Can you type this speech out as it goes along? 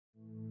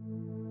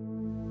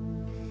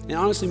And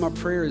honestly, my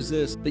prayer is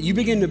this, that you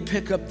begin to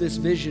pick up this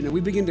vision and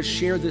we begin to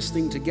share this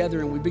thing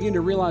together, and we begin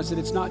to realize that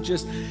it's not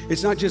just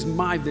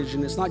my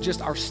vision, it's not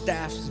just our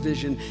staff's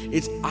vision,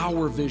 it's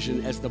our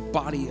vision as the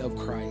body of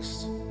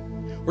Christ.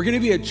 We're going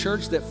to be a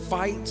church that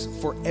fights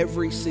for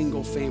every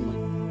single family.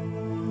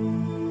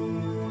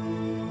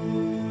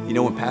 You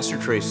know, when Pastor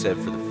Trey said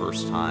for the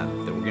first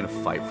time that we're going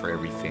to fight for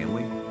every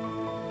family,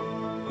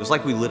 it was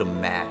like we lit a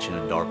match in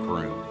a dark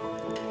room.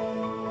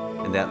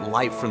 And that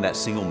light from that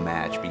single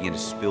match began to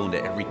spill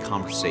into every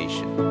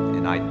conversation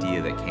and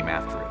idea that came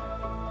after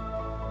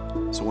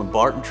it. So when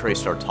Bart and Trey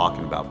started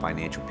talking about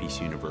Financial Peace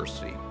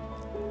University,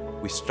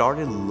 we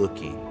started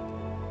looking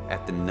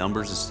at the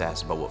numbers and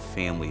stats about what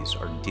families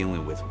are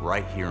dealing with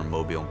right here in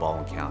Mobile and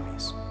Baldwin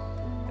counties.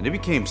 And it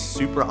became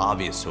super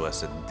obvious to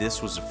us that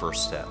this was the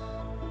first step.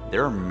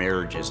 There are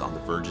marriages on the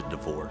verge of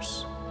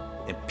divorce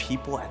and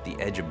people at the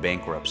edge of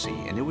bankruptcy,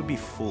 and it would be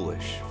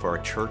foolish for our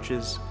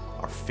churches,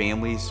 our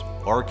families,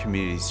 our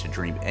communities to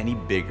dream any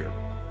bigger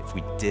if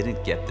we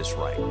didn't get this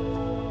right.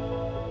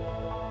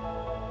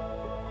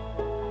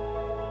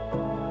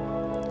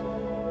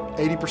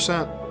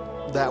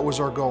 %, that was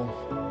our goal.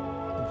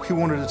 We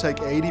wanted to take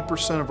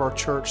 80% of our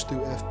church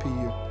through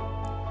FPU.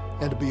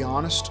 And to be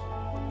honest,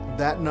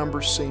 that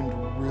number seemed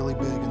really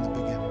big in the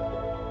beginning.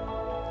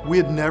 We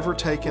had never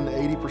taken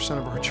 80%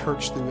 of our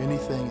church through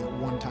anything at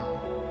one time.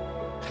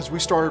 As we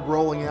started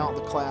rolling out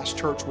the class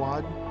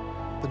church-wide,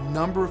 the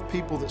number of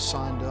people that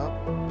signed up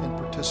and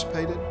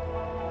participated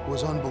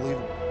was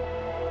unbelievable.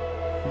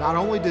 Not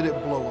only did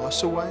it blow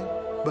us away,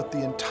 but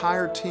the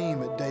entire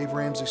team at Dave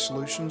Ramsey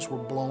Solutions were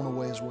blown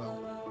away as well.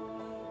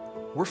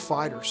 We're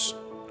fighters,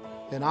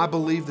 and I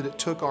believe that it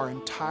took our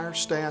entire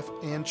staff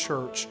and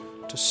church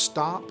to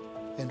stop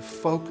and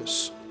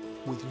focus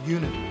with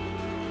unity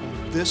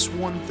on this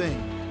one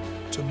thing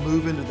to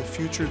move into the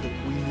future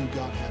that we knew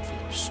God had for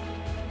us.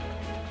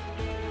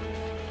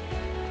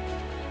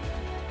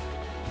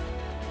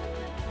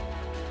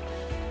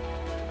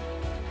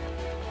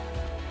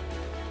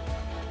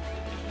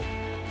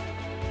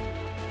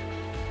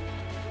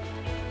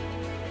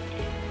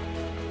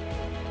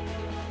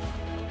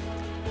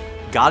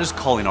 God is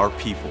calling our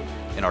people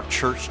and our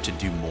church to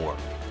do more.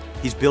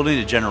 He's building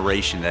a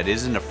generation that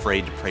isn't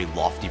afraid to pray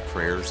lofty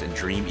prayers and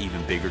dream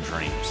even bigger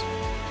dreams.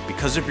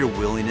 Because of your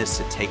willingness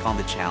to take on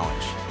the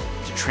challenge,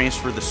 to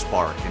transfer the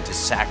spark, and to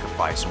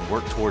sacrifice and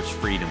work towards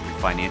freedom through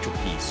financial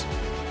peace,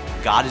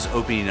 God is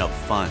opening up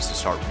funds to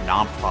start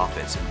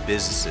nonprofits and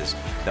businesses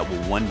that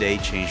will one day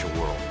change the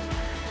world.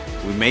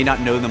 We may not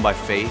know them by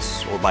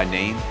face or by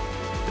name,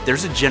 but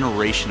there's a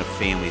generation of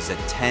families that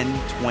 10,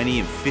 20,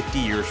 and 50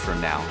 years from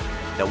now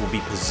that will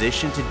be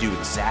positioned to do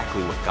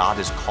exactly what God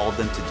has called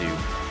them to do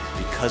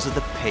because of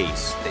the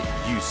pace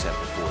that you set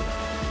before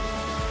them.